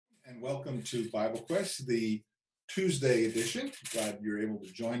welcome to Bible Quest, the Tuesday edition. Glad you're able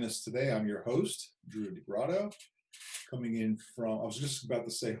to join us today. I'm your host, Drew DeGrotto, coming in from, I was just about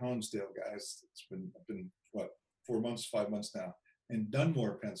to say Honesdale, guys. I've been, what, 5 months now, in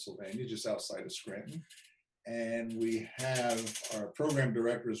Dunmore, Pennsylvania, just outside of Scranton. And we have our program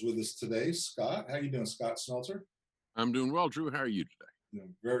director is with us today, Scott. How you doing, Scott Smeltzer? I'm doing well, Drew. How are you today?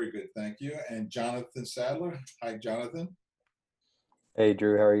 Doing very good, thank you. And Jonathan Sadler. Hi, Jonathan. Hey,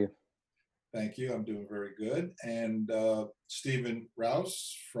 Drew, how are you? Thank you. I'm doing very good. And Stephen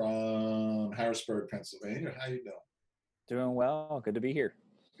Rouse from Harrisburg, Pennsylvania. How you doing? Doing well. Good to be here.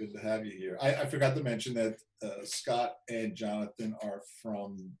 Good to have you here. I forgot to mention that Scott and Jonathan are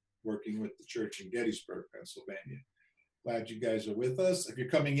from working with the church in Gettysburg, Pennsylvania. Glad you guys are with us. If you're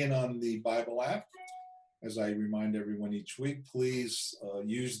coming in on the Bible app, as I remind everyone each week, please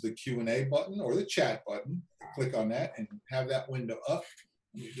use the Q&A button or the chat button. Click on that and have that window up.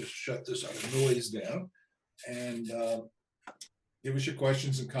 Let me just shut this other noise down. And give us your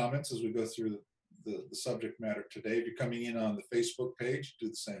questions and comments as we go through the subject matter today. If you're coming in on the Facebook page, do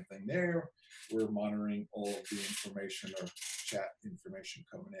the same thing there. We're monitoring all of the information or chat information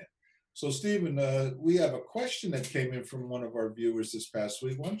coming in. So, Stephen, we have a question that came in from one of our viewers this past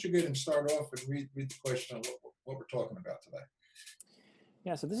week. Why don't you get and start off and read the question on what we're talking about today?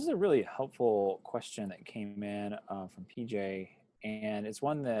 Yeah, so this is a really helpful question that came in from PJ, and it's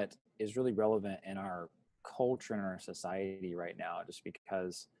one that is really relevant in our culture and our society right now, just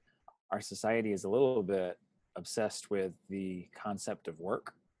because our society is a little bit obsessed with the concept of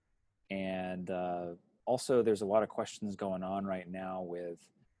work. And also there's a lot of questions going on right now with,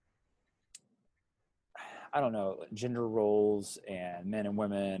 I don't know, gender roles and men and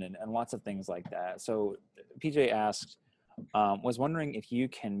women and lots of things like that. So PJ asked, was wondering if you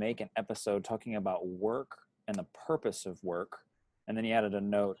can make an episode talking about work and the purpose of work. And then he added a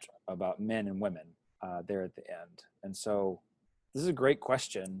note about men and women there at the end. And so this is a great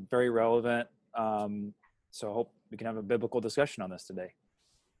question, very relevant. So I hope we can have a biblical discussion on this today.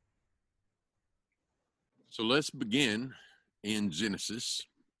 So let's begin in Genesis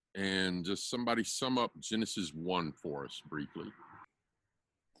and just somebody sum up Genesis 1 for us briefly.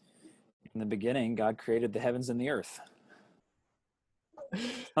 In the beginning, God created the heavens and the earth.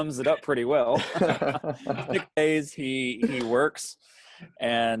 Sums it up pretty well. 6 days he works.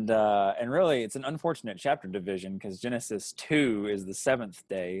 And really, it's an unfortunate chapter division because Genesis 2 is the 7th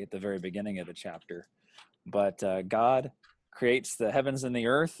day at the very beginning of the chapter. But God creates the heavens and the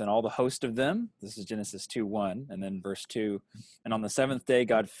earth and all the host of them. This is Genesis 2:1, and then verse 2. And on the 7th day,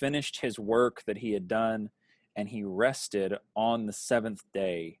 God finished his work that he had done, and he rested on the 7th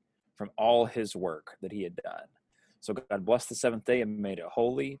day from all his work that he had done. So God blessed the 7th day and made it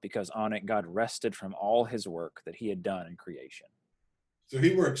holy, because on it God rested from all his work that he had done in creation. So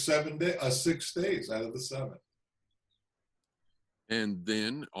he worked 6 days out of the 7. And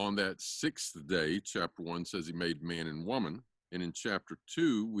then on that 6th day, chapter 1 says he made man and woman. And in chapter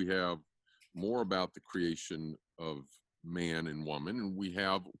 2, we have more about the creation of man and woman. And we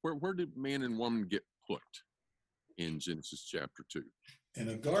have, where did man and woman get put in Genesis chapter 2? In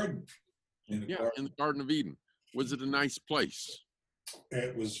a garden. In the Garden of Eden. Was it a nice place?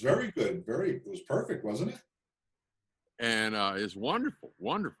 It was very good. It was perfect, wasn't it? And it's wonderful,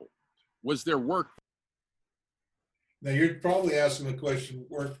 wonderful. Was there work? Now, you're probably asking the question,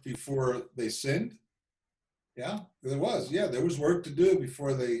 work before they sinned? Yeah, there was. Yeah, there was work to do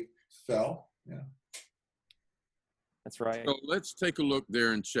before they fell. Yeah. That's right. So let's take a look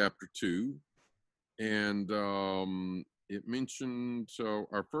there in chapter 2. And it mentioned, so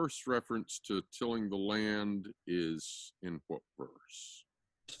our first reference to tilling the land is in what verse?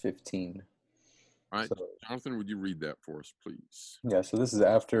 15. All right, So, Jonathan, would you read that for us, please? yeah, so this is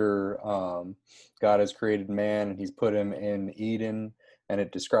after God has created man and he's put him in Eden, and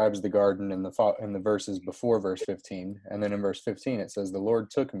it describes the garden in the verses before verse 15. And then in verse 15, it says, the Lord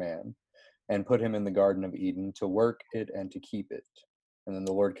took man and put him in the Garden of Eden to work it and to keep it. And then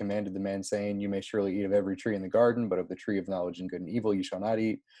the Lord commanded the man, saying, you may surely eat of every tree in the garden, but of the tree of knowledge and good and evil you shall not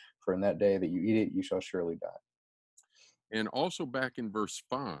eat, for in that day that you eat it, you shall surely die. And also back in verse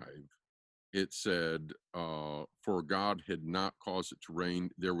 5, it said, for God had not caused it to rain,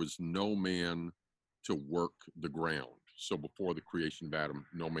 there was no man to work the ground. So before the creation of Adam,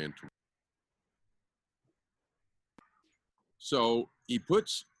 no man to. So he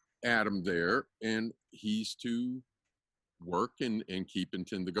puts Adam there, and he's to work and keep and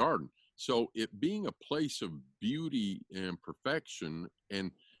tend the garden. So it being a place of beauty and perfection,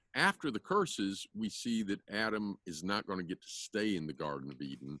 and after the curses, we see that Adam is not going to get to stay in the Garden of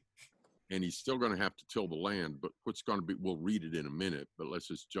Eden. and he's still going to have to till the land. But what's going to be, we'll read it in a minute, but let's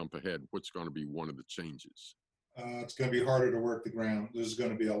just jump ahead. What's going to be one of the changes? It's going to be harder to work the ground. There's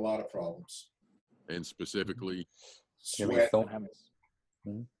going to be a lot of problems. And specifically, Sweat. thorn-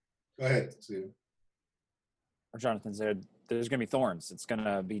 Go ahead, Stephen. Or Jonathan said, there's going to be thorns. It's going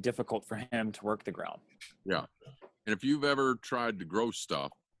to be difficult for him to work the ground. yeah. And if you've ever tried to grow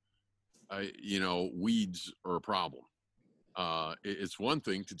stuff, weeds are a problem. It's one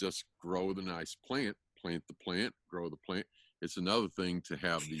thing to just grow the nice plant the plant, grow the plant. It's another thing to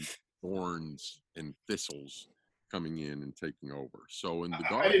have these thorns and thistles coming in and taking over. So in the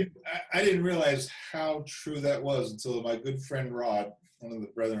garden, I didn't realize how true that was until my good friend Rod, one of the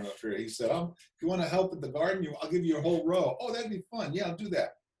brethren up here, he said, if you want to help with the garden, I'll give you a whole row. Oh, that'd be fun. Yeah, I'll do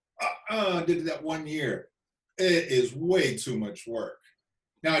that. I did that 1 year. It is way too much work.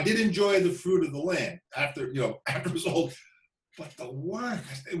 Now, I did enjoy the fruit of the land after it was old, but the work,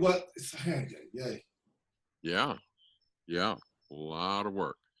 yeah, a lot of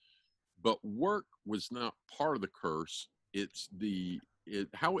work. But work was not part of the curse. It's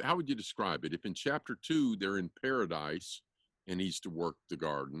how would you describe it? If in chapter 2 they're in paradise and he's to work the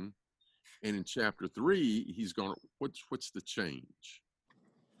garden, and in chapter 3 he's going, what's the change?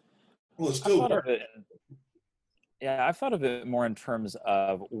 Well, it's still work. I've thought of it more in terms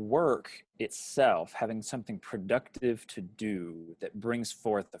of work itself, having something productive to do that brings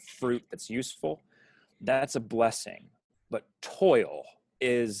forth the fruit that's useful. That's a blessing. But toil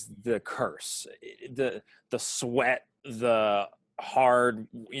is the curse. The sweat, the hard,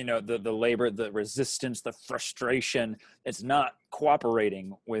 the labor, the resistance, the frustration, it's not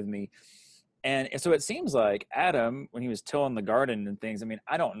cooperating with me. And so it seems like Adam, when he was tilling the garden and things,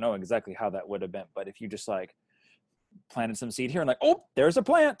 I don't know exactly how that would have been, but if you just planted some seed here and there's a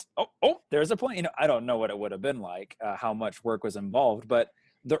plant. Oh, there's a plant. I don't know what it would have been like, how much work was involved, but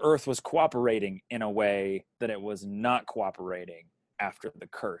the earth was cooperating in a way that it was not cooperating after the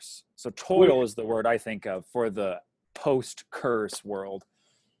curse. So toil is the word I think of for the post-curse world.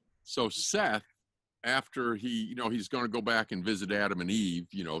 So Seth, after he's going to go back and visit Adam and Eve,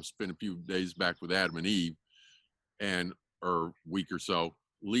 spend a few days back with Adam and Eve, or a week or so,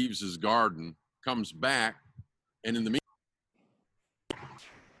 leaves his garden, comes back, and in the meantime,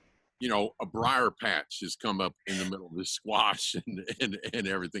 a briar patch has come up in the middle of the squash and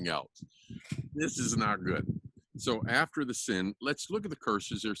everything else. This is not good. So after the sin, let's look at the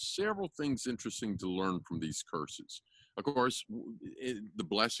curses. There's several things interesting to learn from these curses. Of course, the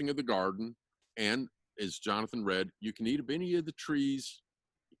blessing of the garden, and as Jonathan read, you can eat of any of the trees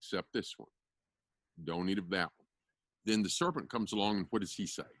except this one. Don't eat of that one. Then the serpent comes along, and what does he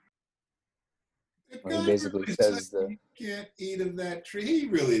say? He basically says that you can't eat of that tree. He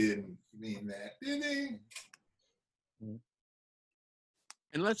really didn't mean that, did he?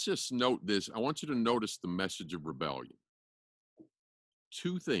 And let's just note this. I want you to notice the message of rebellion.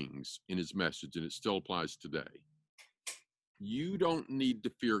 Two things in his message, and it still applies today. You don't need to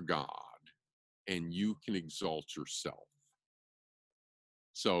fear God, and you can exalt yourself.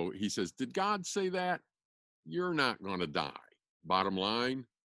 So he says, did God say that? You're not going to die. Bottom line,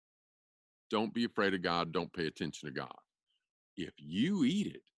 don't be afraid of God. Don't pay attention to God. If you eat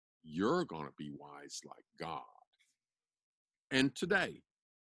it, you're going to be wise like God. And today,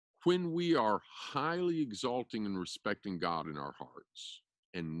 when we are highly exalting and respecting God in our hearts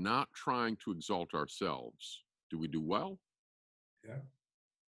and not trying to exalt ourselves, do we do well? Yeah.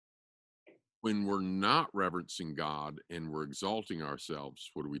 When we're not reverencing God and we're exalting ourselves,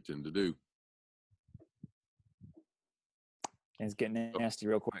 what do we tend to do? It's getting nasty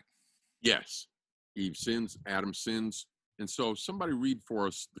real quick. Yes. Eve sins, Adam sins. And so somebody read for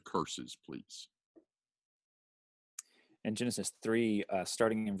us the curses, please. In Genesis 3,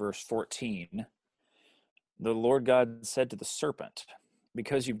 starting in verse 14, the Lord God said to the serpent,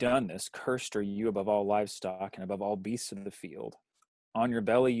 because you've done this, cursed are you above all livestock and above all beasts of the field. On your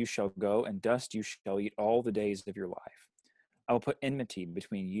belly you shall go, and dust you shall eat all the days of your life. I will put enmity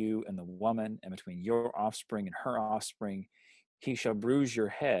between you and the woman, and between your offspring and her offspring. He shall bruise your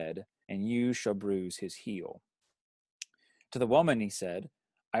head, and you shall bruise his heel. To the woman he said,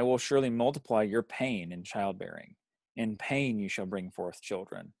 I will surely multiply your pain in childbearing. In pain you shall bring forth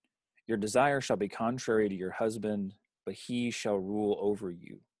children. Your desire shall be contrary to your husband, but he shall rule over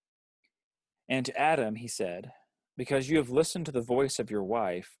you. And to Adam he said, because you have listened to the voice of your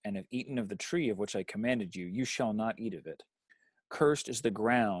wife, and have eaten of the tree of which I commanded you, you shall not eat of it. Cursed is the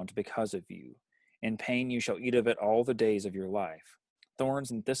ground because of you. In pain you shall eat of it all the days of your life. Thorns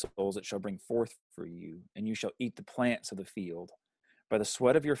and thistles it shall bring forth for you, and you shall eat the plants of the field. By the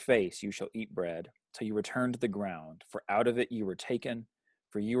sweat of your face you shall eat bread, till you return to the ground, for out of it you were taken,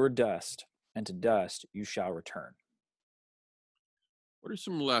 for you are dust, and to dust you shall return. What are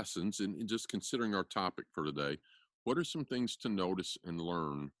some lessons in just considering our topic for today? What are some things to notice and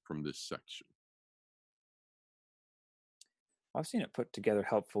learn from this section? I've seen it put together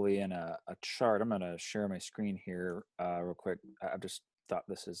helpfully in a chart. I'm going to share my screen here real quick. I've just thought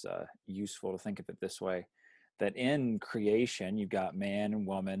this is useful to think of it this way, that in creation, you've got man and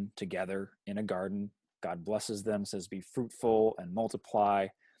woman together in a garden. God blesses them, says, be fruitful and multiply.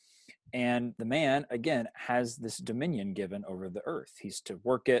 And the man, again, has this dominion given over the earth. He's to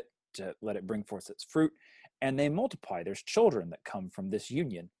work it, to let it bring forth its fruit, and they multiply. There's children that come from this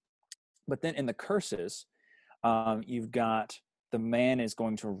union. But then in the curses, you've got the man is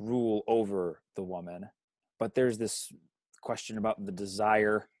going to rule over the woman, but there's this question about the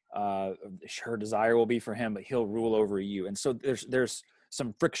desire. Her desire will be for him, but he'll rule over you. And so there's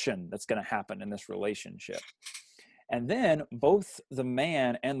some friction that's going to happen in this relationship. And then both the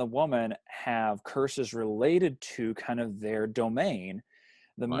man and the woman have curses related to kind of their domain.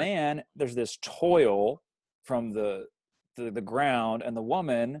 The Right. man, there's this toil from the ground, and the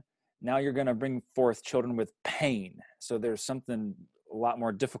woman, now you're going to bring forth children with pain. So there's something a lot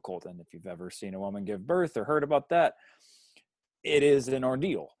more difficult. And if you've ever seen a woman give birth or heard about that, it is an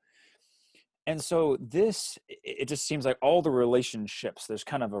ordeal. And so it just seems like all the relationships, there's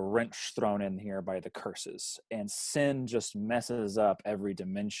kind of a wrench thrown in here by the curses, and sin just messes up every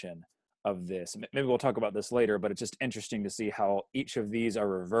dimension of this. Maybe we'll talk about this later, but it's just interesting to see how each of these are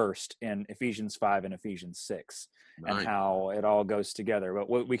reversed in Ephesians 5 and Ephesians 6, and Right. how it all goes together.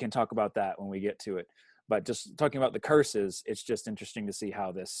 But we can talk about that when we get to it. But just talking about the curses, it's just interesting to see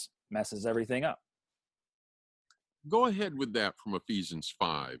how this messes everything up. Go ahead with that from Ephesians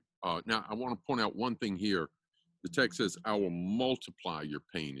 5. Now, I want to point out one thing here. The text says, I will multiply your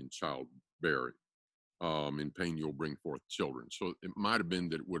pain in childbearing. In pain, you'll bring forth children. So it might have been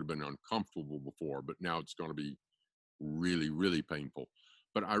that it would have been uncomfortable before, but now it's going to be really, really painful.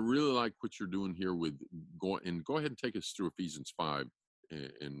 But I really like what you're doing here with go ahead and take us through Ephesians 5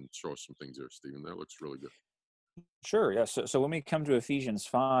 and show us some things there, Stephen. That looks really good. Sure. Yeah. So when we come to Ephesians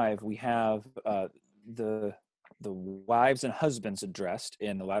 5, we have the wives and husbands addressed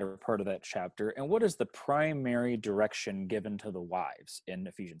in the latter part of that chapter. And what is the primary direction given to the wives in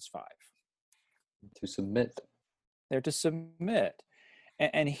Ephesians 5? To submit. They're to submit.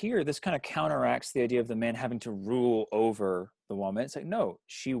 And here, this kind of counteracts the idea of the man having to rule over the woman. It's like, no,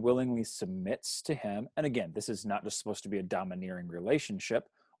 she willingly submits to him. And again, this is not just supposed to be a domineering relationship.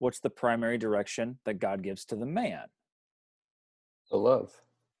 What's the primary direction that God gives to the man? The love.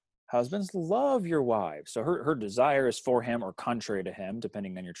 Husbands, love your wives. So her desire is for him or contrary to him,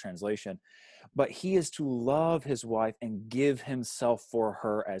 depending on your translation. But he is to love his wife and give himself for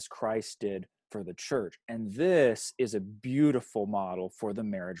her as Christ did for the church. And this is a beautiful model for the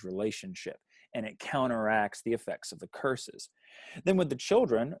marriage relationship. And it counteracts the effects of the curses. Then with the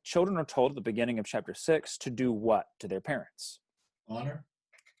children are told at the beginning of chapter 6 to do what to their parents?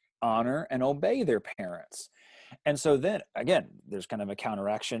 Honor and obey their parents. And so then, again, there's kind of a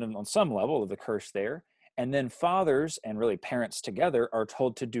counteraction on some level of the curse there. And then fathers and really parents together are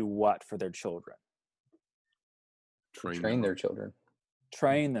told to do what for their children? Train their children.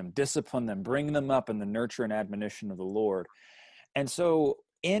 Train them, discipline them, bring them up in the nurture and admonition of the Lord. And so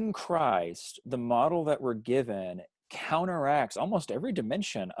in Christ, the model that we're given counteracts almost every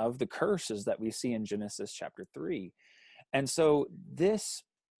dimension of the curses that we see in Genesis chapter 3. And so this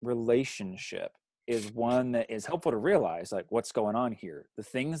relationship is one that is helpful to realize, like, what's going on here. The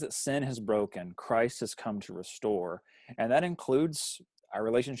things that sin has broken, Christ has come to restore. And that includes our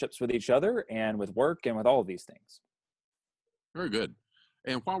relationships with each other and with work and with all of these things. Very good.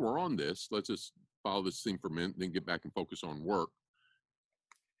 And while we're on this, let's just follow this theme for a minute, then get back and focus on work.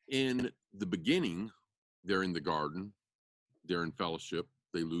 In the beginning, they're in the garden, they're in fellowship,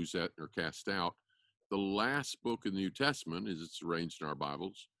 they lose that and are cast out. The last book of the New Testament, as it's arranged in our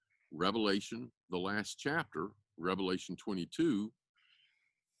Bibles, Revelation, the last chapter, Revelation 22,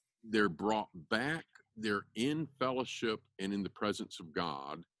 they're brought back, they're in fellowship and in the presence of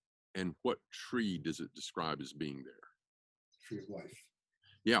God. And what tree does it describe as being there? Tree of life.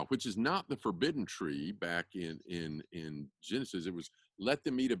 Yeah, which is not the forbidden tree back in Genesis. It was let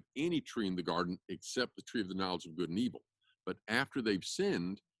them eat of any tree in the garden except the tree of the knowledge of good and evil. But after they've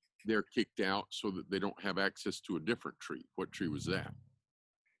sinned, they're kicked out so that they don't have access to a different tree. What tree was that?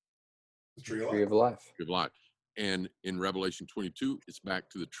 The tree of Tree life. of life. Tree of life. And in Revelation 22, it's back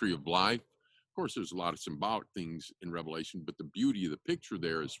to the tree of life. Of course, there's a lot of symbolic things in Revelation, but the beauty of the picture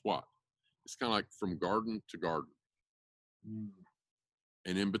there is what? It's kind of like from garden to garden.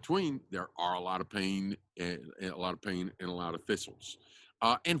 And in between, there are a lot of pain and a lot of thistles.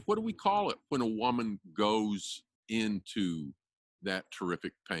 And what do we call it when a woman goes into that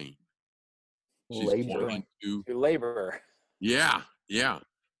terrific pain? She's Labor. going into, To labor. yeah, yeah.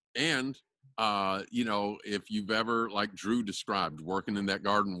 And, if you've ever, like Drew described, working in that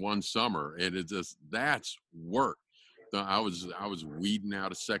garden one summer, and it's just, that's work. I was weeding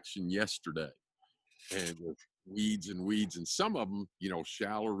out a section yesterday, and with weeds and weeds, and some of them,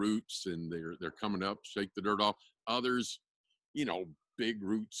 shallow roots, and they're coming up, shake the dirt off. Others, big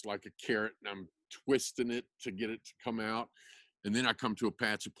roots like a carrot, and I'm twisting it to get it to come out. And then I come to a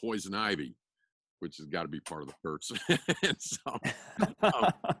patch of poison ivy, which has got to be part of the curse. And so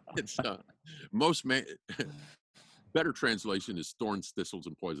it's better translation is thorns, thistles,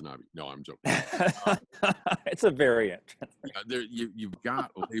 and poison ivy. No, I'm joking. It's a variant. You've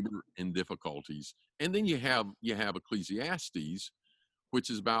got labor and difficulties, and then you have Ecclesiastes, which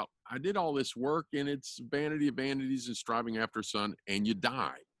is about, I did all this work, and it's vanity of vanities and striving after sun, and you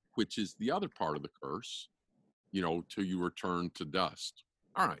die, which is the other part of the curse, till you return to dust.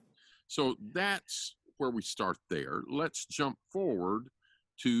 All right. So that's where we start there. Let's jump forward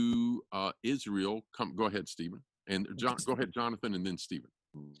to Israel. Go ahead, Stephen. And go ahead, Jonathan, and then Stephen.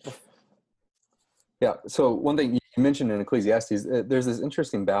 Yeah. So one thing you mentioned in Ecclesiastes, there's this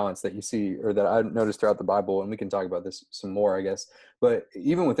interesting balance that you see, or that I noticed throughout the Bible, and we can talk about this some more, I guess. But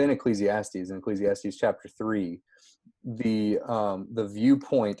even within Ecclesiastes, in Ecclesiastes chapter 3, the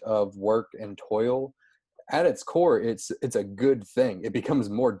viewpoint of work and toil, at its core, it's a good thing. It becomes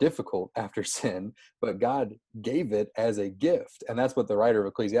more difficult after sin, but God gave it as a gift. And that's what the writer of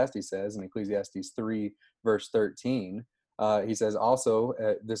Ecclesiastes says in Ecclesiastes 3, verse 13. He says also,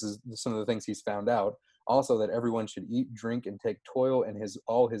 this is some of the things he's found out, also that everyone should eat, drink, and take toil in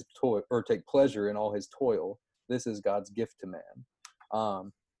all his toil, or take pleasure in all his toil. This is God's gift to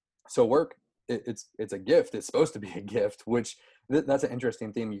man. So work, it's a gift. It's supposed to be a gift, which that's an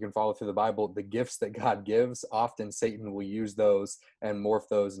interesting theme you can follow through the Bible. The gifts that God gives, often Satan will use those and morph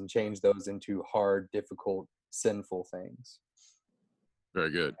those and change those into hard, difficult, sinful things.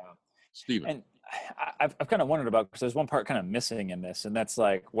 Very good. Stephen. And I've kind of wondered about, because there's one part kind of missing in this, and that's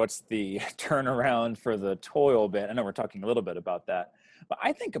like, what's the turnaround for the toil bit? I know we're talking a little bit about that, but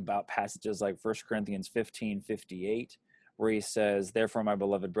I think about passages like 1 Corinthians 15:58, where he says, therefore, my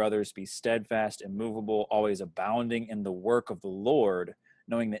beloved brothers, be steadfast, immovable, always abounding in the work of the Lord,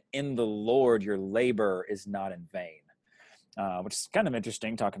 knowing that in the Lord your labor is not in vain. Which is kind of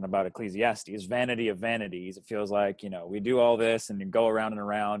interesting, talking about Ecclesiastes, vanity of vanities. It feels like, we do all this and you go around and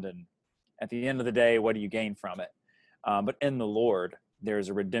around, and at the end of the day, what do you gain from it? But in the Lord, there's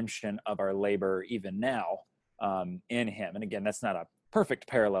a redemption of our labor even now in him. And again, that's not a perfect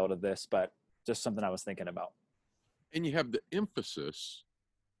parallel to this, but just something I was thinking about. And you have the emphasis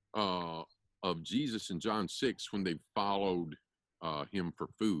of Jesus in John 6 when they followed him for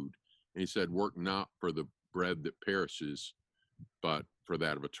food. And he said, work not for the bread that perishes, but for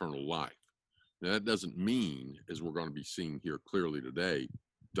that of eternal life. Now, that doesn't mean, as we're going to be seeing here clearly today,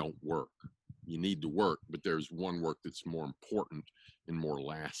 don't work. You need to work, but there's one work that's more important and more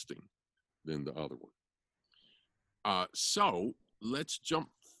lasting than the other one. So let's jump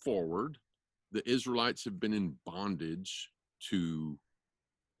forward. The Israelites have been in bondage to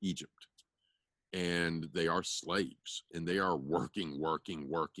Egypt, and they are slaves, and they are working.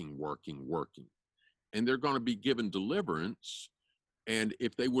 And they're going to be given deliverance. And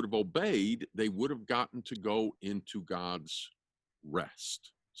if they would have obeyed, they would have gotten to go into God's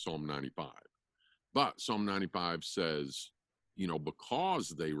rest, Psalm 95. But Psalm 95 says, because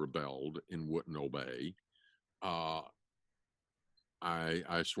they rebelled and wouldn't obey, I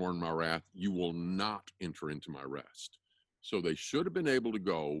swore in my wrath, you will not enter into my rest. So they should have been able to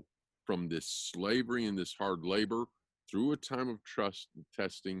go from this slavery and this hard labor through a time of trust and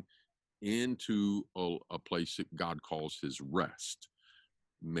testing into a place that God calls his rest.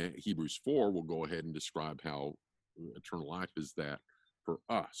 Hebrews 4 will go ahead and describe how eternal life is that for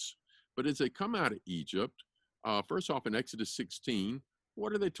us. But as they come out of Egypt, first off in Exodus 16,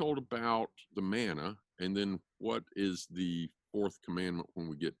 what are they told about the manna? And then what is the fourth commandment when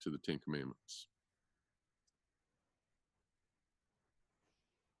we get to the 10 commandments?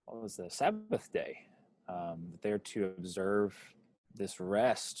 What was the Sabbath day? They're to observe this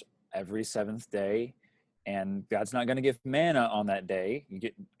rest every seventh day, and God's not going to give manna on that day.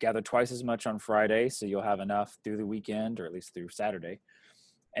 You gather twice as much on Friday, so you'll have enough through the weekend, or at least through Saturday.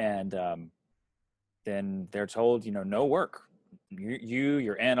 And then they're told, no work.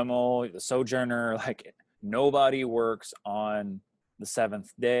 Your animal, the sojourner, like nobody works on the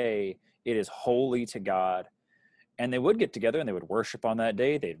seventh day. It is holy to God. And they would get together and they would worship on that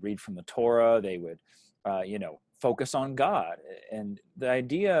day. They'd read from the Torah. They would, focus on God. And the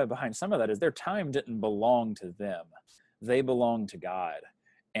idea behind some of that is their time didn't belong to them. They belong to God.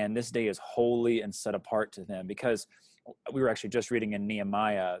 And this day is holy and set apart to them, because we were actually just reading in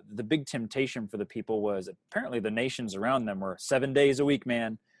Nehemiah, the big temptation for the people was apparently the nations around them were 7 days a week,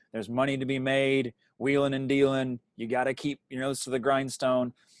 man. There's money to be made, wheeling and dealing. You got to keep your nose to the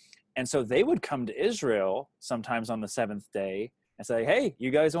grindstone. And so they would come to Israel sometimes on the seventh day and say, hey,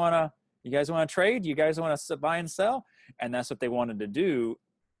 you guys want to trade? You guys want to buy and sell? And that's what they wanted to do.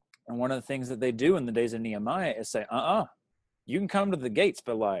 And one of the things that they do in the days of Nehemiah is say, you can come to the gates,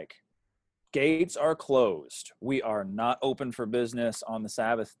 but like, gates are closed. We are not open for business on the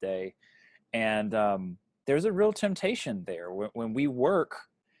Sabbath day. And there's a real temptation there. When we work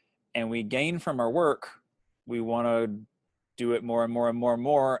and we gain from our work, we want to do it more and more and more and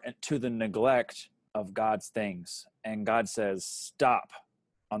more, and to the neglect of God's things. And God says, stop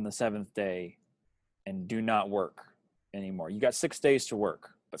on the seventh day and do not work anymore. You got 6 days to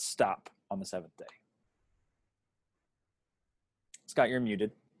work, but stop on the seventh day. Scott, you're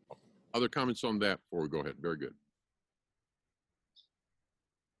muted. Other comments on that before we go ahead? Very good.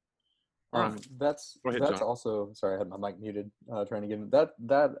 All right. That's Go ahead, that's John. also, sorry, I had my mic muted, trying to give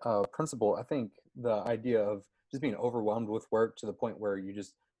that principle. I think the idea of just being overwhelmed with work to the point where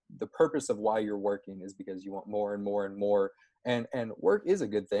the purpose of why you're working is because you want more and more and more. And work is a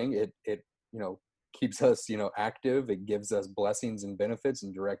good thing. It keeps us, active. It gives us blessings and benefits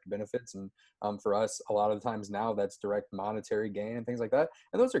and direct benefits. And for us, a lot of the times now that's direct monetary gain and things like that.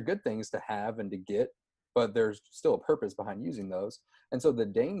 And those are good things to have and to get, but there's still a purpose behind using those. And so the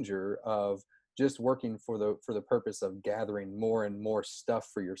danger of just working for the purpose of gathering more and more stuff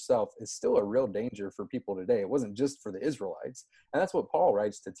for yourself is still a real danger for people today. It wasn't just for the Israelites. And that's what Paul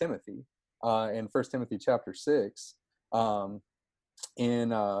writes to Timothy in 1 Timothy chapter 6.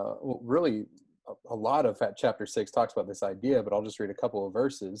 Really, a lot of chapter 6 talks about this idea, but I'll just read a couple of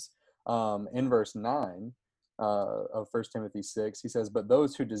verses. In verse 9 of 1 Timothy 6, he says, but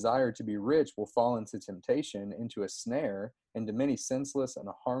those who desire to be rich will fall into temptation, into a snare, into many senseless and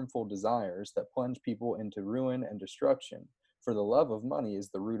harmful desires that plunge people into ruin and destruction. For the love of money is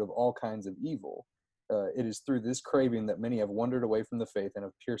the root of all kinds of evil. It is through this craving that many have wandered away from the faith and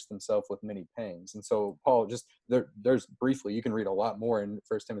have pierced themselves with many pangs. And so Paul, there's briefly, you can read a lot more in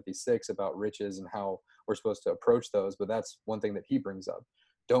 1 Timothy 6 about riches and how we're supposed to approach those, but that's one thing that he brings up.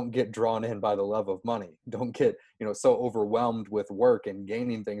 Don't get drawn in by the love of money. Don't get, so overwhelmed with work and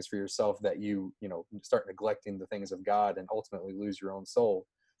gaining things for yourself that you start neglecting the things of God and ultimately lose your own soul.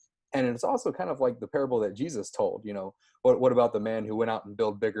 And it's also kind of like the parable that Jesus told, what about the man who went out and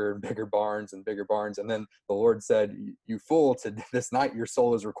built bigger and bigger barns and bigger barns? And then the Lord said, you fool, to this night your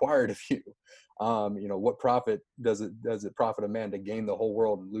soul is required of you. What profit does it profit a man to gain the whole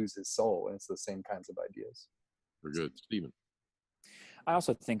world and lose his soul? And it's the same kinds of ideas. Very good. Stephen. I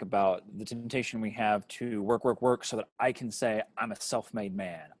also think about the temptation we have to work so that I can say I'm a self-made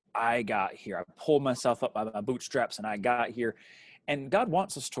man. I got here. I pulled myself up by my bootstraps and I got here. And God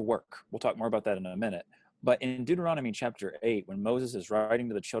wants us to work. We'll talk more about that in a minute. But in Deuteronomy chapter 8, when Moses is writing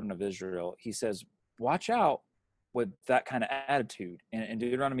to the children of Israel, he says, watch out with that kind of attitude. In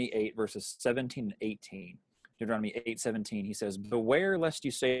Deuteronomy 8, verses 17 and 18, Deuteronomy 8:17, he says, beware lest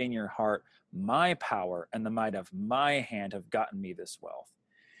you say in your heart, my power and the might of my hand have gotten me this wealth.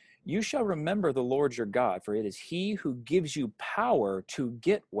 You shall remember the Lord your God, for it is he who gives you power to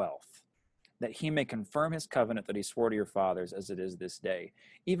get wealth, that he may confirm his covenant that he swore to your fathers as it is this day.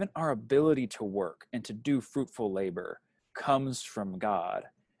 Even our ability to work and to do fruitful labor comes from God.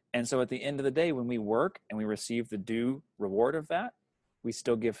 And so at the end of the day, when we work and we receive the due reward of that, we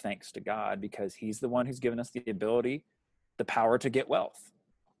still give thanks to God because he's the one who's given us the ability, the power to get wealth.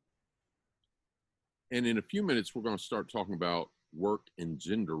 And in a few minutes, we're going to start talking about work and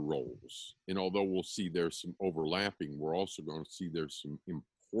gender roles. And although we'll see there's some overlapping, we're also going to see there's some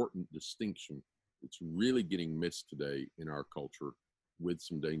important distinction that's really getting missed today in our culture with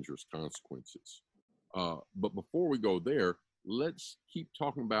some dangerous consequences. But before we go there, let's keep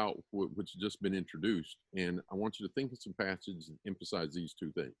talking about what's just been introduced. And I want you to think of some passages and emphasize these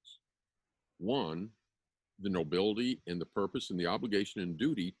two things. One, the nobility and the purpose and the obligation and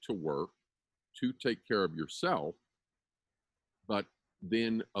duty to work, to take care of yourself. But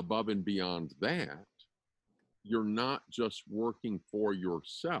then above and beyond that, you're not just working for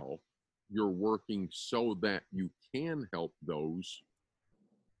yourself, you're working so that you can help those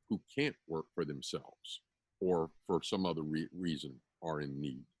who can't work for themselves or for some other reason are in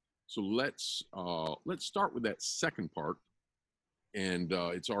need. So let's start with that second part, and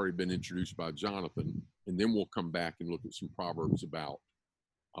it's already been introduced by Jonathan, and then we'll come back and look at some proverbs about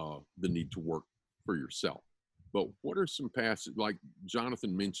the need to work for yourself. But what are some passages, like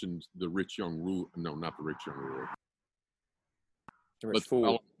Jonathan mentioned the rich young ruler, no, not the rich young ruler, The but rich the fool.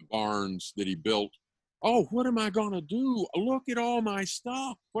 fellow with the barns that he built. Oh, what am I going to do? Look at all my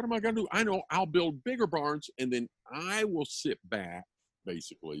stuff. What am I going to do? I know I'll build bigger barns, and then I will sit back,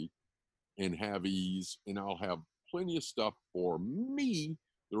 basically, and have ease, and I'll have plenty of stuff for me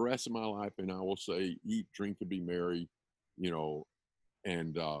the rest of my life, and I will say, eat, drink, and be merry,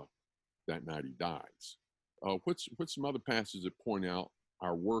 and that night he dies. What's some other passages that point out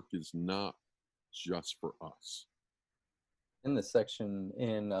our work is not just for us? In the section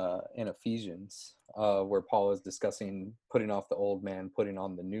in Ephesians, where Paul is discussing putting off the old man, putting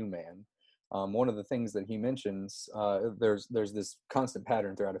on the new man, one of the things that he mentions, there's this constant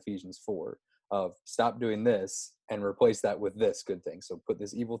pattern throughout Ephesians 4 of stop doing this and replace that with this good thing. So put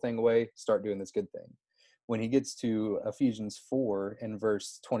this evil thing away, start doing this good thing. When he gets to Ephesians 4 and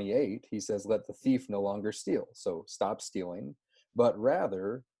verse 28, he says, let the thief no longer steal. So stop stealing, but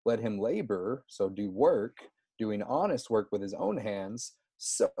rather let him labor, so do work, doing honest work with his own hands,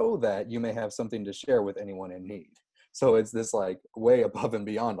 so that you may have something to share with anyone in need. So it's this like way above and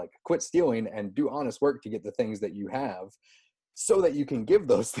beyond, like quit stealing and do honest work to get the things that you have so that you can give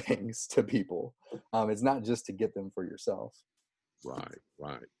those things to people. It's not just to get them for yourself.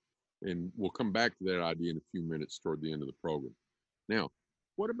 Right. And we'll come back to that idea in a few minutes toward the end of the program. Now,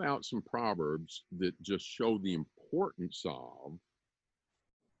 what about some proverbs that just show the importance of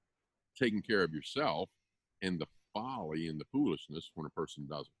taking care of yourself and the folly and the foolishness when a person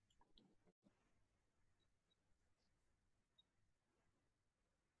doesn't?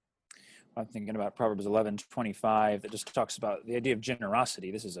 I'm thinking about Proverbs 11:25 that just talks about the idea of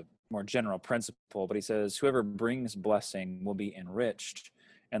generosity. This is a more general principle, but he says, whoever brings blessing will be enriched,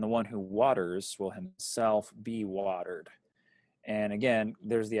 and the one who waters will himself be watered. And again,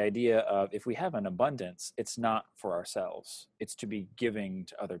 there's the idea of if we have an abundance, it's not for ourselves. It's to be giving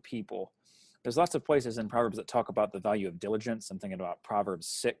to other people. There's lots of places in Proverbs that talk about the value of diligence. I'm thinking about Proverbs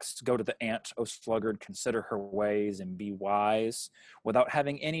 6. Go to the ant, O sluggard, consider her ways and be wise. Without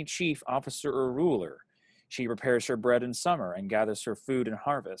having any chief, officer, or ruler, she prepares her bread in summer and gathers her food in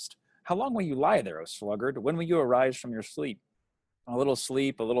harvest. How long will you lie there, O sluggard? When will you arise from your sleep? A little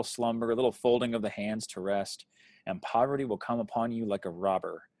sleep, a little slumber, a little folding of the hands to rest, and poverty will come upon you like a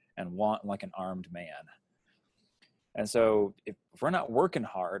robber and want like an armed man. And so if we're not working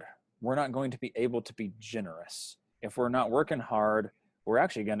hard, we're not going to be able to be generous. If we're not working hard, we're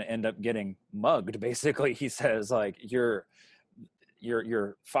actually going to end up getting mugged. Basically, he says, like, your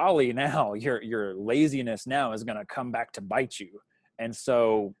folly now, your laziness now is going to come back to bite you. And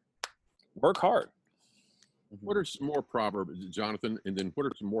so work hard. What are some more proverbs, Jonathan? And then what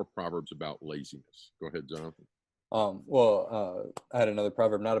are some more proverbs about laziness? Go ahead, Jonathan. I had another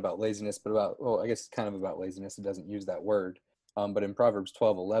proverb, not about laziness, but I guess kind of about laziness. It doesn't use that word. But in Proverbs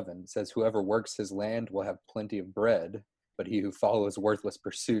 12:11, it says, whoever works his land will have plenty of bread, but he who follows worthless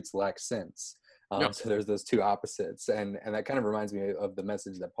pursuits lacks sense. So there's those two opposites. And that kind of reminds me of the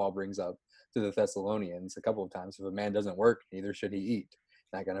message that Paul brings up to the Thessalonians a couple of times. If a man doesn't work, neither should he eat,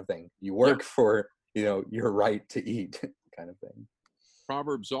 that kind of thing. You work for, your right to eat kind of thing.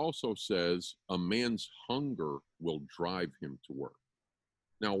 Proverbs also says a man's hunger will drive him to work.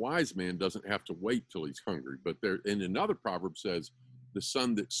 Now, a wise man doesn't have to wait till he's hungry, but in another proverb says the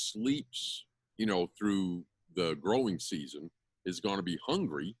son that sleeps, through the growing season is going to be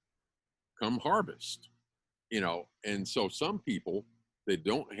hungry come harvest, and so some people, they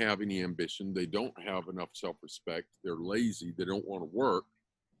don't have any ambition. They don't have enough self-respect. They're lazy. They don't want to work.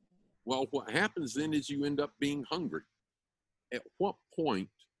 Well, what happens then is you end up being hungry. At what point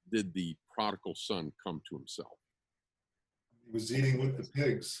did the prodigal son come to himself? He was eating with the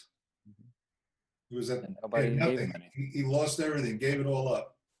pigs. He was at Nobody gave him nothing. He lost everything, gave it all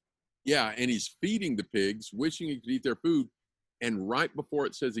up. Yeah, and he's feeding the pigs, wishing he could eat their food. And right before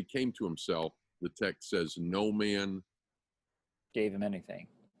it says he came to himself, the text says, no man gave him anything.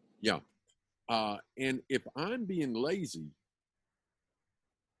 Yeah. And if I'm being lazy,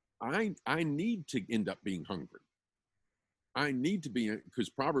 I need to end up being hungry. I need to be, because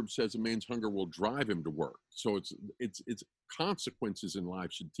Proverbs says a man's hunger will drive him to work. So it's consequences in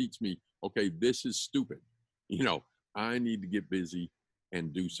life should teach me, okay, this is stupid. I need to get busy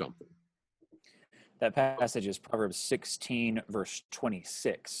and do something. That passage is Proverbs 16, verse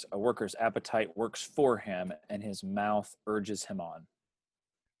 26. A worker's appetite works for him, and his mouth urges him on.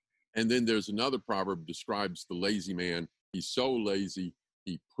 And then there's another proverb describes the lazy man. He's so lazy,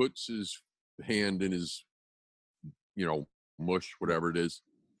 he puts his hand in his, mush, whatever it is,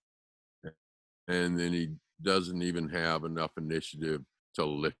 and then he doesn't even have enough initiative to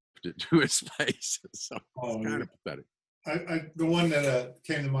lift it to his face. So Oh, it's kind yeah. of pathetic. The one that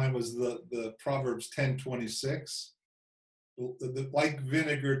came to mind was the Proverbs 10:26. Like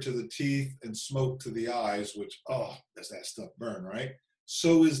vinegar to the teeth and smoke to the eyes, which, oh, does that stuff burn, right?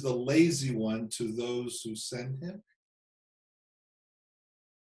 So is the lazy one to those who send him.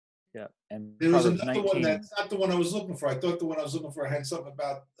 Yeah. And There was Proverbs another one 19. that's not the one I was looking for. I thought the one I was looking for had something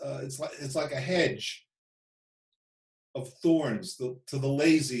about it's like a hedge of thorns. To the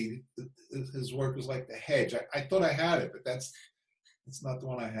lazy, his work was like the hedge. I thought I had it, but that's not the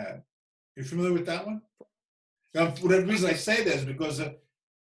one I had. You familiar with that one? Now, the reason I say that is because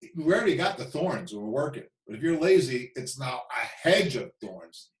we already got the thorns when we're working. But if you're lazy, it's now a hedge of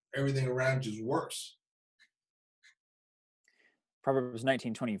thorns. Everything around you is worse. Proverbs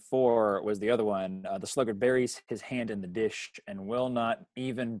 19:24 was the other one. The sluggard buries his hand in the dish and will not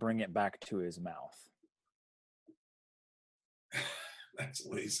even bring it back to his mouth. That's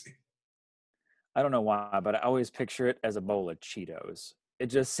lazy. I don't know why, but I always picture it as a bowl of Cheetos. It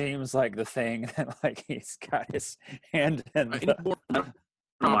just seems like the thing that, like, he's got his hand in Any the... more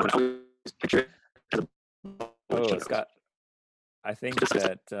Proverbs? Oh, Scott, I think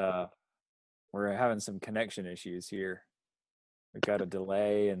that we're having some connection issues here. We've got a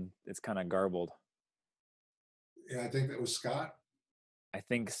delay and it's kind of garbled. Yeah, I think that was Scott. I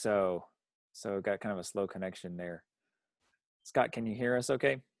think so. So we've got kind of a slow connection there. Scott, can you hear us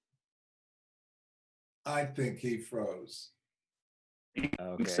okay? I think he froze.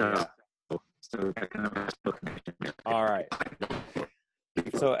 Okay. Yeah. All right.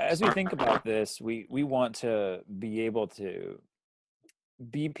 So as we think about this, we want to be able to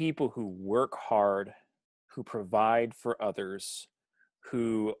be people who work hard, who provide for others,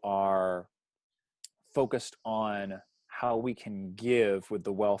 who are focused on how we can give with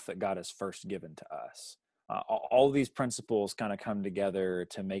the wealth that God has first given to us. All these principles kind of come together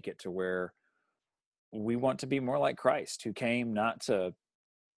to make it to where we want to be more like Christ, who came not to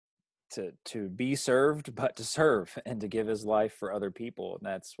be served, but to serve and to give his life for other people. And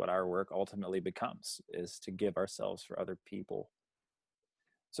that's what our work ultimately becomes, is to give ourselves for other people.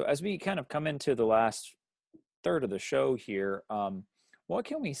 So as we kind of come into the last third of the show here, what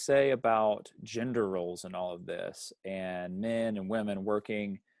can we say about gender roles in all of this, and men and women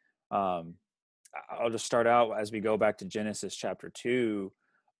working? I'll just start out as we go back to Genesis chapter 2.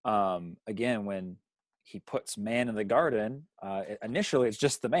 Again, when he puts man in the garden, initially it's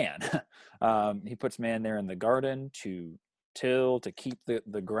just the man. He puts man there in the garden to till, to keep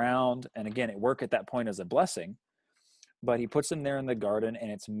the ground. And again, it worked at that point as a blessing. But he puts him there in the garden,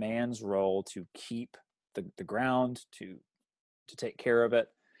 and it's man's role to keep the ground, to take care of it.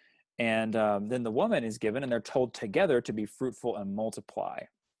 And then the woman is given, and they're told together to be fruitful and multiply.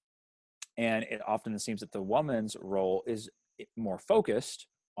 And it often seems that the woman's role is more focused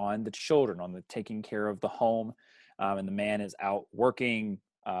on the children, on the taking care of the home, and the man is out working,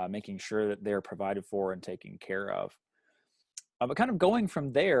 making sure that they're provided for and taken care of. But kind of going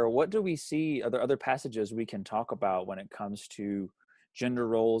from there, what do we see? Are there other passages we can talk about when it comes to gender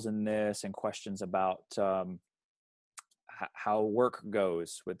roles in this, and questions about how work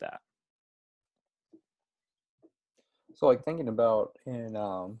goes with that? So, like, thinking about in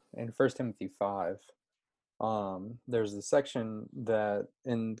 1 Timothy 5, there's a section that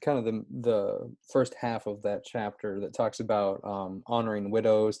in kind of the first half of that chapter that talks about honoring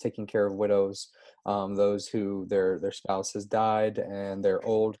widows, taking care of widows, those who their spouse has died and they're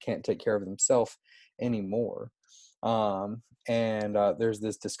old, can't take care of themselves anymore. And there's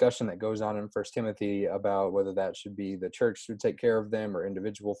this discussion that goes on in 1 Timothy about whether that should be the church who take care of them or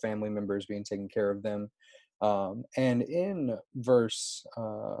individual family members being taken care of them. And in verse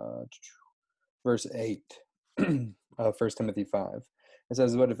 8 of 1 Timothy 5, it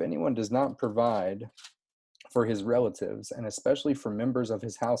says, "But if anyone does not provide for his relatives, and especially for members of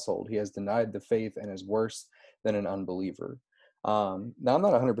his household, he has denied the faith and is worse than an unbeliever." Now, I'm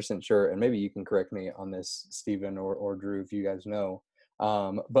not 100% sure, and maybe you can correct me on this, Stephen or Drew, if you guys know.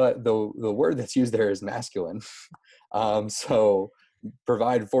 But the word that's used there is masculine. So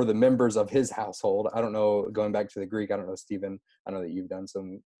provide for the members of his household. I don't know, going back to the Greek, I don't know, Stephen, I know that you've done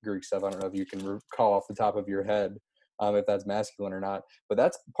some Greek stuff. I don't know if you can recall off the top of your head if that's masculine or not. But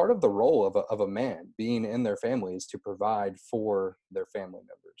that's part of the role of a man being in their family, is to provide for their family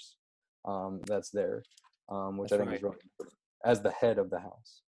members. That's there, which That's I think right. is really important, as the head of the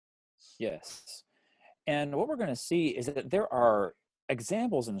house. Yes. And what we're going to see is that there are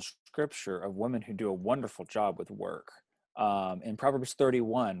examples in Scripture of women who do a wonderful job with work. In Proverbs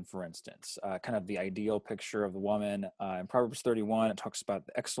 31, for instance, kind of the ideal picture of the woman. In Proverbs 31, it talks about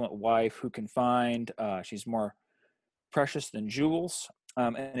the excellent wife who can find. She's more precious than jewels.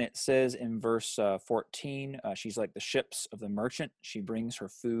 And it says in verse 14, she's like the ships of the merchant. She brings her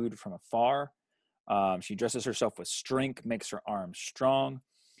food from afar. She dresses herself with strength, makes her arms strong.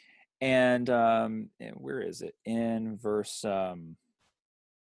 And where is it? In verse, so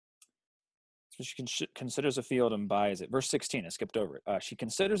she considers a field and buys it. Verse 16, I skipped over it. She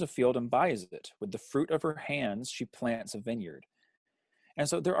considers a field and buys it. With the fruit of her hands, she plants a vineyard. And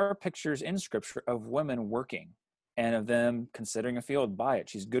so there are pictures in Scripture of women working and of them considering a field, buy it.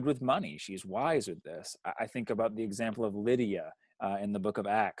 She's good with money. She's wise with this. I think about the example of Lydia in the book of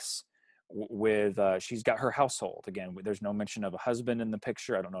Acts with she's got her household. Again, there's no mention of a husband in the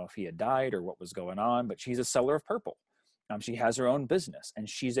picture. I don't know if he had died or what was going on, but she's a seller of purple. She has her own business, and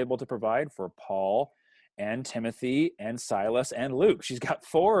she's able to provide for Paul and Timothy and Silas and Luke. She's got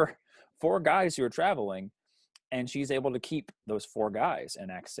four guys who are traveling, and she's able to keep those 4 guys in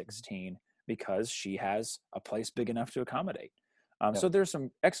Acts 16 because she has a place big enough to accommodate. So there's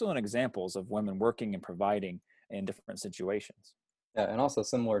some excellent examples of women working and providing in different situations. Yeah, and also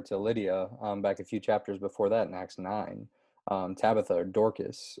similar to Lydia, back a few chapters before that in Acts 9, Tabitha, or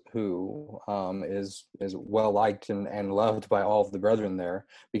Dorcas, who is well liked and loved by all of the brethren there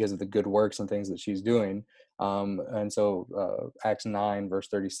because of the good works and things that she's doing. And so Acts 9, verse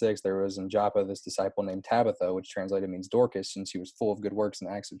 36, there was in Joppa this disciple named Tabitha, which translated means Dorcas, and she was full of good works and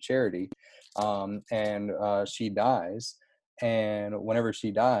acts of charity. And she dies. And whenever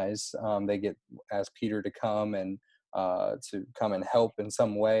she dies, they ask Peter to come and help in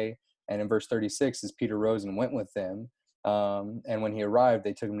some way. And in verse 36, as Peter rose and went with them, and when he arrived,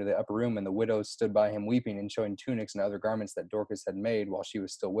 they took him to the upper room, and the widows stood by him weeping and showing tunics and other garments that Dorcas had made while she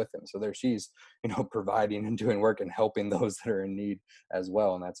was still with him. So there she's, providing and doing work and helping those that are in need as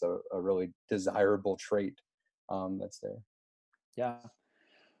well. And that's a really desirable trait that's there. Yeah.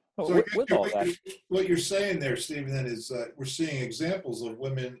 So with all that, what you're saying there, Stephen, then is we're seeing examples of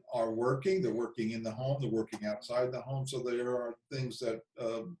women are working. They're working in the home. They're working outside the home. So there are things that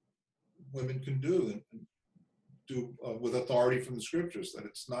women can do and do with authority from the Scriptures. That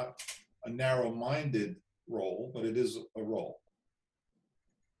it's not a narrow-minded role, but it is a role.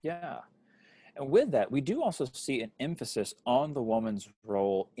 Yeah. And with that, we do also see an emphasis on the woman's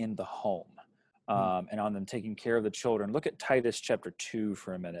role in the home. And on them taking care of the children. Look at Titus chapter 2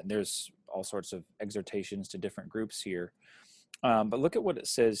 for a minute. There's all sorts of exhortations to different groups here. But look at what it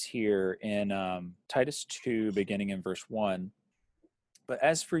says here in Titus 2, beginning in verse 1. But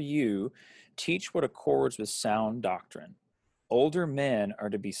as for you, teach what accords with sound doctrine. Older men are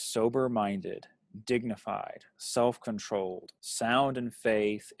to be sober-minded, dignified, self-controlled, sound in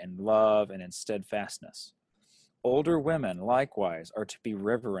faith, in love, and in steadfastness. Older women, likewise, are to be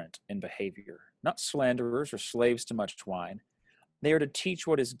reverent in behavior, not slanderers or slaves to much wine. They are to teach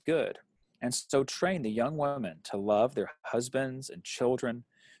what is good, and so train the young women to love their husbands and children,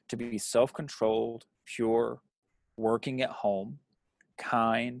 to be self-controlled, pure, working at home,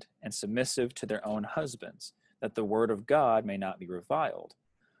 kind, and submissive to their own husbands, that the word of God may not be reviled.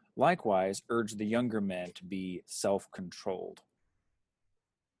 Likewise, urge the younger men to be self-controlled.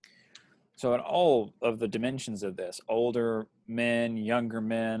 So in all of the dimensions of this, older men,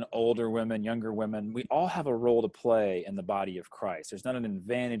 older women, younger women, we all have a role to play in the body of Christ. There's not an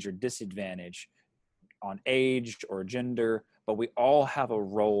advantage or disadvantage on age or gender, but we all have a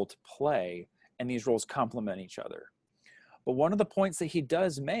role to play, and these roles complement each other. But one of the points that he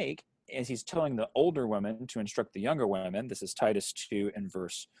does make is he's telling the older women to instruct the younger women. This is Titus 2 in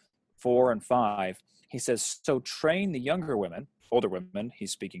verse 4 and 5. He says, so train the younger women, older women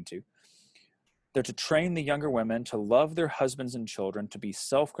he's speaking to, they're to train the younger women to love their husbands and children, to be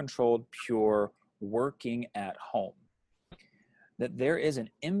self-controlled, pure, working at home. That there is an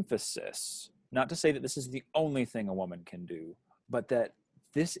emphasis, not to say that this is the only thing a woman can do, but that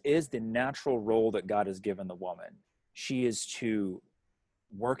this is the natural role that God has given the woman. She is to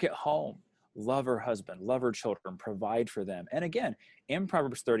work at home, love her husband, love her children, provide for them. And again, in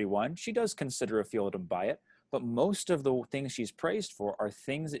Proverbs 31, she does consider a field and buy it. But most of the things she's praised for are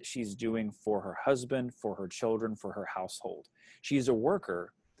things that she's doing for her husband, for her children, for her household. She's a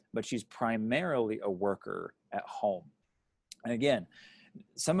worker, but she's primarily a worker at home. And again,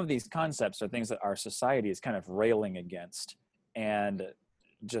 some of these concepts are things that our society is kind of railing against and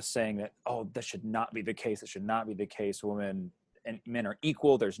just saying that, oh, that should not be the case. It should not be the case. Women and men are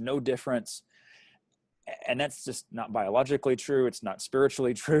equal. There's no difference. And that's just not biologically true. It's not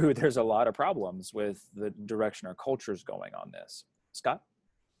spiritually true. There's a lot of problems with the direction our culture is going on this. Scott?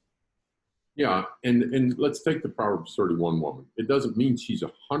 Yeah, and let's take the Proverbs 31 woman. It doesn't mean she's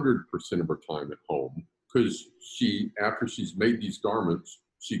 100% of her time at home, because after she's made these garments,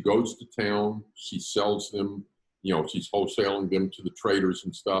 she goes to town, she sells them, You know, she's wholesaling them to the traders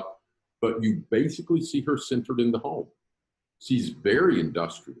and stuff. But you basically see her centered in the home. She's very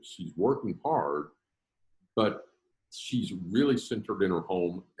industrious. She's working hard, but she's really centered in her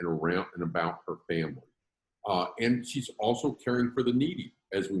home and around and about her family. And she's also caring for the needy,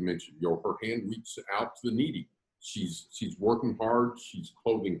 as we mentioned. You know, her hand reaches out to the needy. She's working hard. She's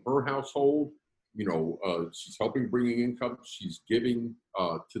clothing her household. You know, she's helping bringing income. She's giving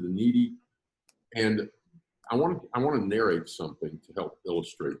to the needy. And I want to narrate something to help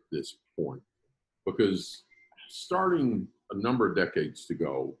illustrate this point, because starting a number of decades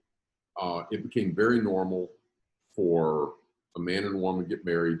ago, it became very normal for a man and a woman to get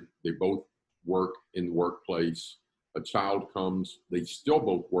married. They both work in the workplace. A child comes, they still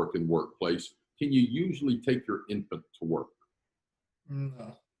both work in the workplace. Can you usually take your infant to work?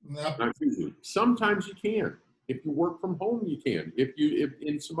 No. Not usually. Sometimes you can. If you work from home, you can. If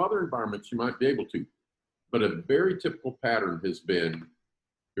in some other environments, you might be able to. But a very typical pattern has been,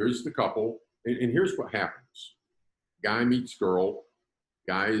 here's the couple, and here's what happens. Guy meets girl.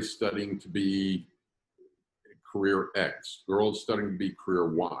 Guy is studying to be career X. Girl is studying to be career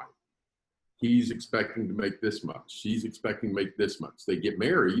Y. He's expecting to make this much. She's expecting to make this much. They get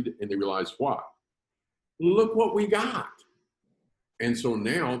married and they realize, what? Look what we got. And so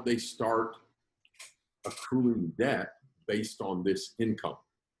now they start accruing debt based on this income.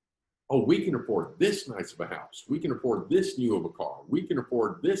 Oh, we can afford this nice of a house. We can afford this new of a car. We can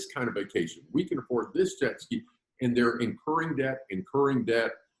afford this kind of vacation. We can afford this jet ski. And they're incurring debt,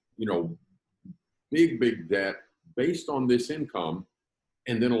 you know, big debt based on this income.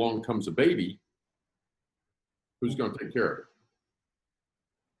 And then along comes a baby. Who's going to take care of it?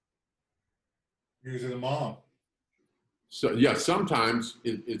 Usually the mom. So yeah, sometimes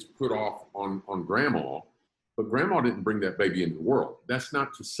it's put off on grandma, but grandma didn't bring that baby into the world. That's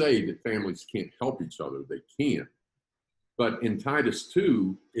not to say that families can't help each other. They can. But in Titus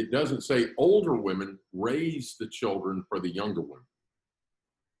 2, it doesn't say older women raise the children for the younger women.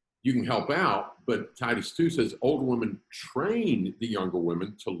 You can help out, but Titus 2 says older women train the younger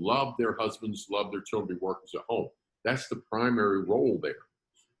women to love their husbands, love their children, be workers at home. That's the primary role there.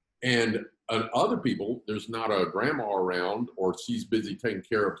 And other people, there's not a grandma around, or she's busy taking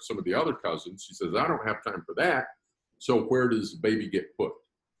care of some of the other cousins. She says, I don't have time for that. So where does the baby get put?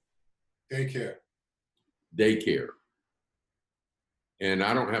 Daycare. And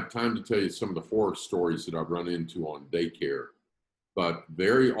I don't have time to tell you some of the horror stories that I've run into on daycare, but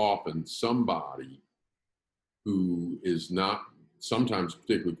very often somebody who is not sometimes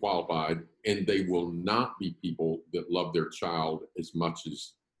particularly qualified, and they will not be people that love their child as much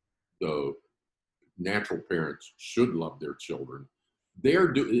as the natural parents should love their children.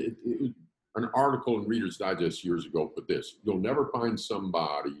 An article in Reader's Digest years ago put this: you'll never find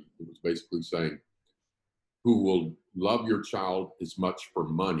somebody, it was basically saying, who will love your child as much for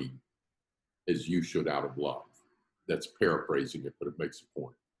money as you should out of love. That's paraphrasing it, but it makes a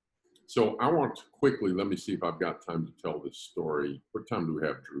point. So I want to quickly, let me see if I've got time to tell this story. What time do we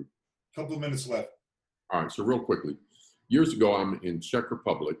have, Drew? Couple of minutes left. All right, so real quickly. Years ago, I'm in Czech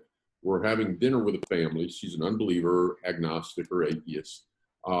Republic. We're having dinner with a family. She's an unbeliever, agnostic, or atheist.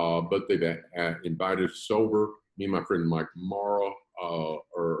 But they've invited us over. Me and my friend Mike Mara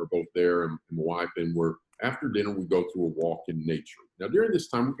are both there, and my wife. And after dinner, we go through a walk in nature. Now, during this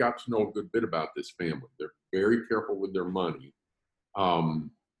time, we got to know a good bit about this family. They're very careful with their money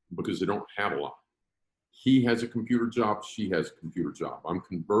because they don't have a lot. He has a computer job. She has a computer job. I'm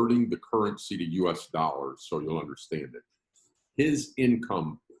converting the currency to US dollars so you'll understand it. His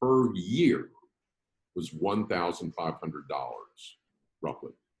income per year was $1,500,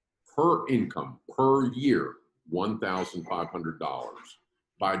 roughly. Her income per year, $1,500.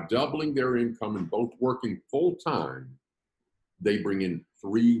 By doubling their income and both working full time, they bring in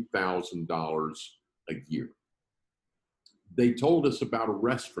 $3,000 a year. They told us about a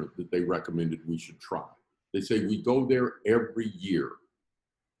restaurant that they recommended we should try. They say, we go there every year.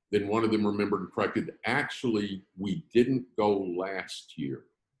 Then one of them remembered and corrected, actually, we didn't go last year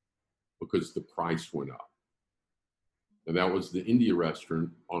because the price went up. And that was the India restaurant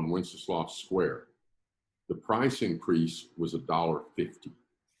on Wenceslas Square. The price increase was $1.50.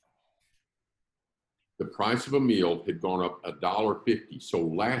 The price of a meal had gone up $1.50. So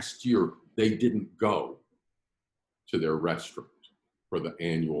last year, they didn't go to their restaurant for the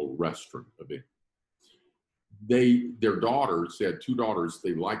annual restaurant event. Their daughters, they had two daughters,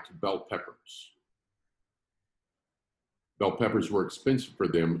 they liked bell peppers. Bell peppers were expensive for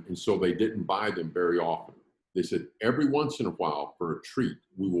them, and so they didn't buy them very often. They said, every once in a while, for a treat,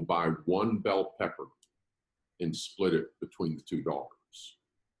 we will buy one bell pepper and split it between the two daughters.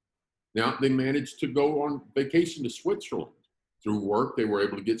 Now, they managed to go on vacation to Switzerland. Through work, they were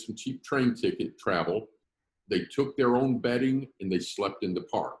able to get some cheap train ticket travel. They took their own bedding and they slept in the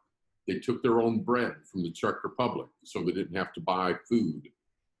park. They took their own bread from the Czech Republic so they didn't have to buy food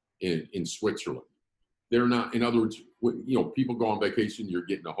in Switzerland. They're not, in other words, you know, people go on vacation, you're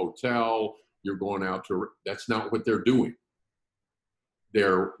getting a hotel, you're going out to, that's not what they're doing.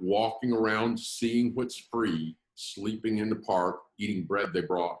 They're walking around, seeing what's free, sleeping in the park, eating bread they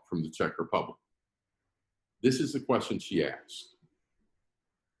brought from the Czech Republic. This is the question she asked.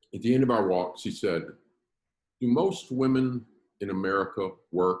 At the end of our walk, she said, do most women in America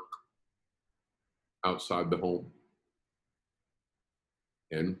work outside the home?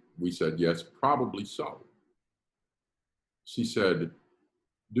 And we said, yes, probably so. She said,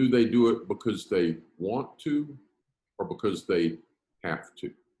 do they do it because they want to or because they have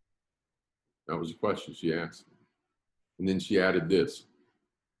to? That was the question she asked. And then she added this,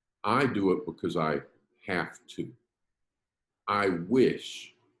 I do it because I have to. I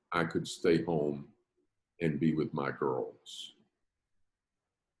wish I could stay home and be with my girls.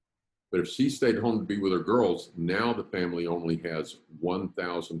 But if she stayed home to be with her girls, now the family only has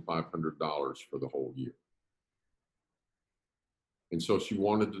 $1,500 for the whole year. And so she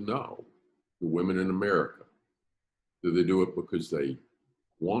wanted to know, the women in America, do they do it because they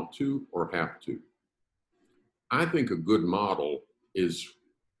want to or have to? I think a good model is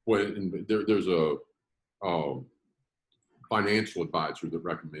when there's a financial advisor that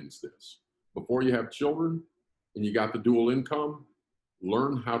recommends this. Before you have children and you got the dual income,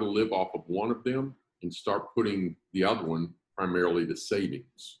 learn how to live off of one of them and start putting the other one primarily to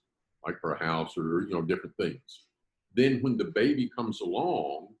savings, like for a house or, you know, different things. Then when the baby comes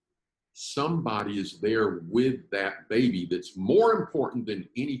along, somebody is there with that baby that's more important than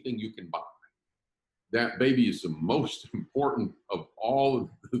anything you can buy. That baby is the most important of all of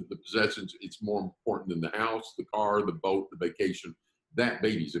the possessions. It's more important than the house, the car, the boat, the vacation. That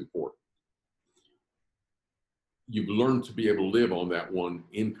baby's important. You've learned to be able to live on that one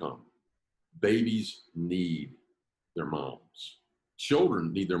income. Babies need their moms.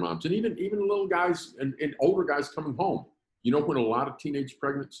 Children need their moms. And even little guys and older guys coming home. You know when a lot of teenage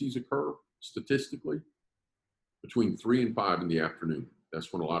pregnancies occur, statistically? Between 3 and 5 in the afternoon.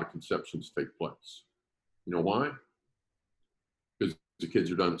 That's when a lot of conceptions take place. You know why? Because the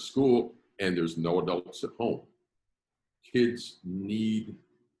kids are done at school and there's no adults at home. Kids need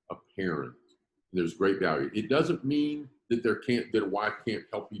a parent. There's great value. It doesn't mean that that a wife can't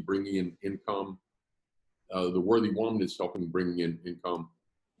help you bring in income. The worthy woman is helping bring in income,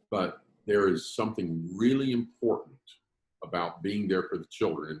 but there is something really important about being there for the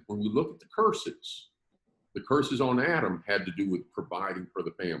children. And when we look at the curses on Adam had to do with providing for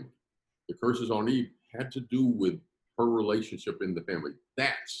the family. The curses on Eve had to do with her relationship in the family.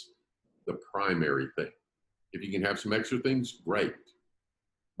 That's the primary thing. If you can have some extra things, great.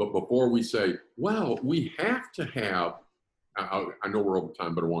 But before we say, well, we have to have, I know we're over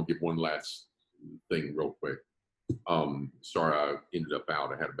time, but I want to give one last thing real quick. Sorry, I ended up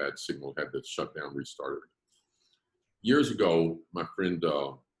out. I had a bad signal, had to shut down, restart it. Years ago, my friend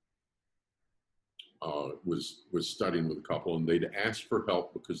was studying with a couple, and they'd asked for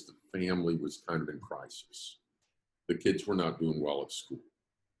help because the family was kind of in crisis. The kids were not doing well at school.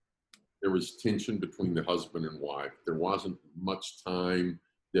 There was tension between the husband and wife. There wasn't much time.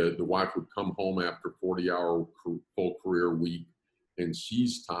 The wife would come home after a 40-hour full career week, and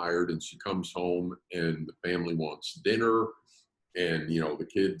she's tired, and she comes home, and the family wants dinner, and, you know, the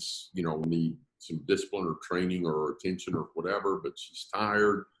kids, you know, need some discipline or training or attention or whatever, but she's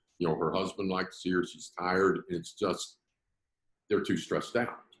tired. You know, her husband likes to see her, she's tired, and it's just, they're too stressed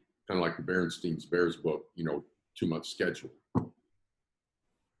out. Kind of like the Berenstein's Bears book, you know, too much schedule.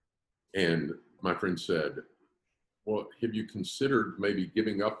 And my friend said, well, have you considered maybe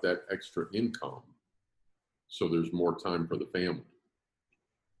giving up that extra income so there's more time for the family?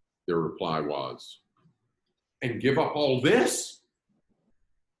 Their reply was, and give up all this?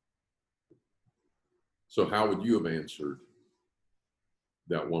 So how would you have answered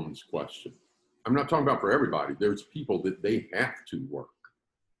that woman's question? I'm not talking about for everybody. There's people that they have to work.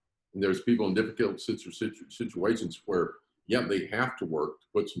 And there's people in difficult situations where, yeah, they have to work to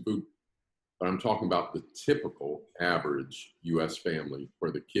put some food. But I'm talking about the typical average U.S. family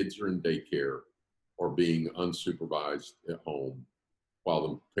where the kids are in daycare or being unsupervised at home while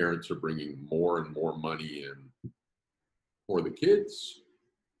the parents are bringing more and more money in for the kids.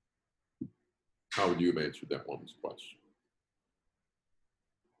 How would you have answered that woman's question?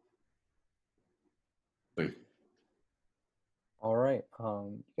 Thank you. All right.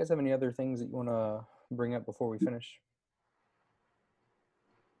 You guys have any other things that you want to bring up before we finish?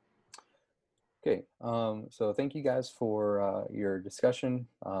 Okay, so thank you guys for your discussion.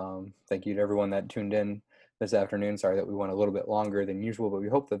 Thank you to everyone that tuned in this afternoon. Sorry that we went a little bit longer than usual, but we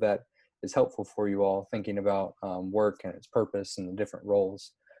hope that that is helpful for you all thinking about work and its purpose and the different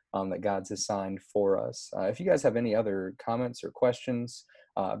roles that God's assigned for us. If you guys have any other comments or questions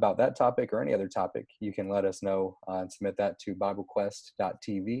about that topic or any other topic, you can let us know and submit that to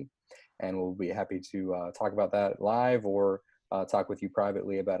BibleQuest.tv, and we'll be happy to talk about that live or talk with you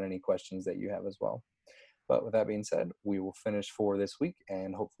privately about any questions that you have as well. But with that being said, we will finish for this week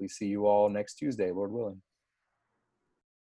and hopefully see you all next Tuesday, Lord willing.